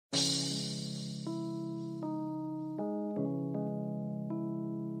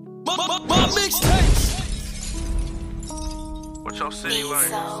Mixtapes. What your city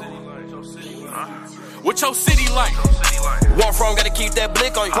like? What your city like? Walk from, gotta keep that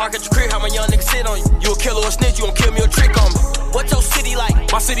blick on you. Park at your crib, how my young niggas sit on you. You a killer or a snitch, you gon' kill me or trick on me. What your city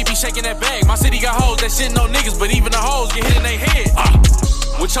like? My city be shaking that bag. My city got hoes that shit no niggas, but even the hoes get hit in they head.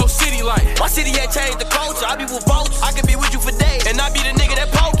 What your city like? My city had changed the culture. I be with boats. I can be with you for days, and I be the nigga that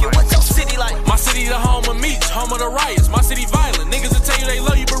poke you. What your city like? My city the home of meats, home of the riots. My city violent. Niggas will tell you they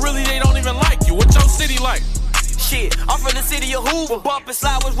love you, but really they don't even like you. What your city like? Shit, I'm from the city of Hoover. Bump and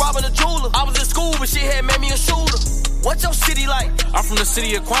slide was robbing a jeweler. I was in school, but shit had made me a shooter. What your city like? I'm from the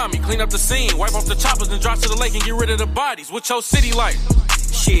city of Kwame. Clean up the scene, wipe off the choppers, and drop to the lake and get rid of the bodies. What your city like?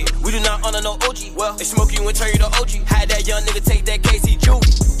 Shit, we do not honor no OG. Well, they smoke you and turn you to OG. Had that young nigga take that KC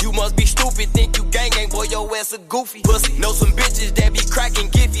juvie. You must be stupid, think you gang, boy, your ass a goofy pussy. Know some bitches that be cracking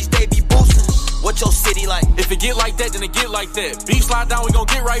giffies, they be boosting. What your city like? If it get like that, then it get like that. Beef slide down, we gon'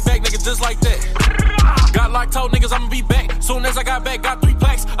 get right back, nigga, just like that. Got locked, told niggas I'ma be back. Soon as I got back, got 3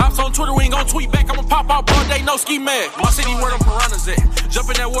 plaques. Ops on Twitter, we ain't gon' tweet back. I'ma pop out broad day, no ski mad. My city where them piranhas at. Jump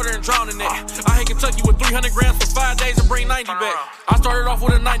in that water and drown in that. I hit Kentucky with 300 grams for 5 days and bring 90 back. I started off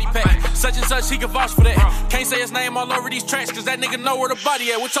with a 90 pack. Such and such, he can vouch for that. Can't say his name all over these tracks, cause that nigga know where the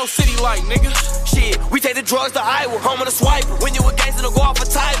body at. What your city like, nigga? Shit, we take the drugs to Iowa, home of the swiper. When you a gangster, to go off a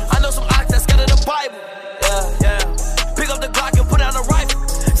title. I know some ox that scared of the Bible. Yeah. Pick up the Glock and put down the rifle.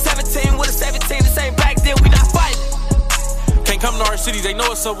 17 with a 17, the same back then, we not fighting. Can't come to our city, they know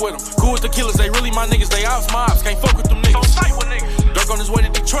what's up with them. Cool with the killers, they really my niggas, they ops, my ops. Can't fuck with them niggas. Don't fight with niggas. Durk on his way to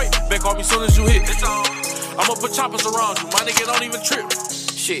Detroit, back off me soon as you hit. I'ma put choppers around you, my nigga don't even trip.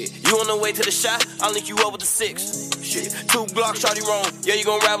 Shit, you on the way to the shot, I'll link you up with the 6. Shit, 2 Glocks, shawty wrong, yeah, you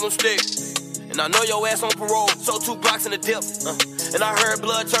gon' ravel them sticks. And I know your ass on parole, so 2 Glocks in the dip. And I heard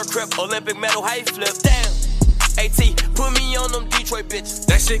blood turn crip, Olympic medal, how you flip? Damn. AT, put me on them Detroit bitches.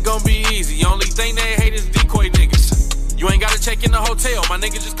 That shit gon' be easy, only thing they hate is decoy niggas. You ain't gotta check in the hotel, my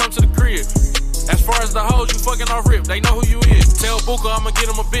nigga just come to the crib. As far as the hoes, you fucking off rip, they know who you is. Tell Buka I'ma get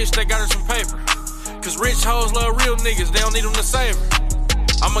him a bitch that got her some paper. Cause rich hoes love real niggas, they don't need them to save her.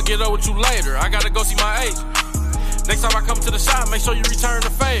 I'ma get up with you later, I gotta go see my agent. Next time I come to the shop, make sure you return the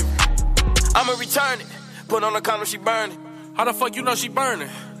favor. I'ma return it, put on the condom, she burning. How the fuck you know she burning?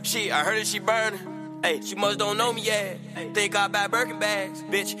 Shit, I heard that she burning. Hey, she must don't know me yet. Think I buy Birkin bags.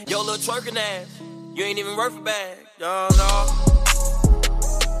 Bitch, your little twerking ass. You ain't even worth a bag. No.